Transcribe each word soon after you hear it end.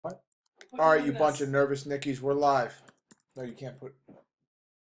All right, you bunch of nervous Nickies, we're live. No, you can't put.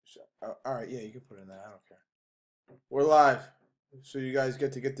 All right, yeah, you can put it in there. I don't care. We're live, so you guys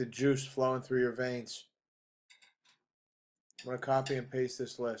get to get the juice flowing through your veins. I'm gonna copy and paste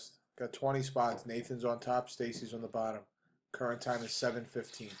this list. Got 20 spots. Nathan's on top. Stacy's on the bottom. Current time is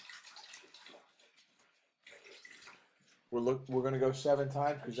 7:15. We're gonna go 7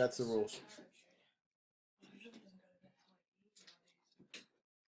 times because that's the rules.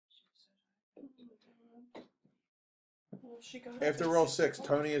 After roll 6,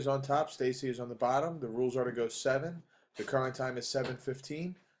 Tony is on top, Stacy is on the bottom. The rules are to go 7. The current time is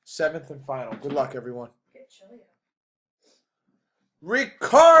 7:15. 7th and final. Good luck, everyone.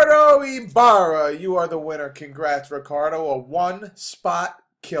 Ricardo Ibarra, you are the winner. Congrats, Ricardo. A 1-spot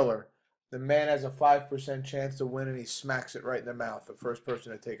killer. The man has a 5% chance to win, and he smacks it right in the mouth. The first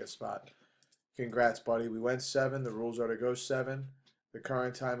person to take a spot. Congrats, buddy. We went 7. The rules are to go 7. The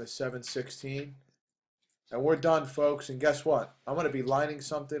current time is 7:16. And we're done, folks. And guess what? I'm going to be lining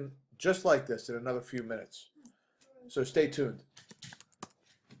something just like this in another few minutes. So stay tuned.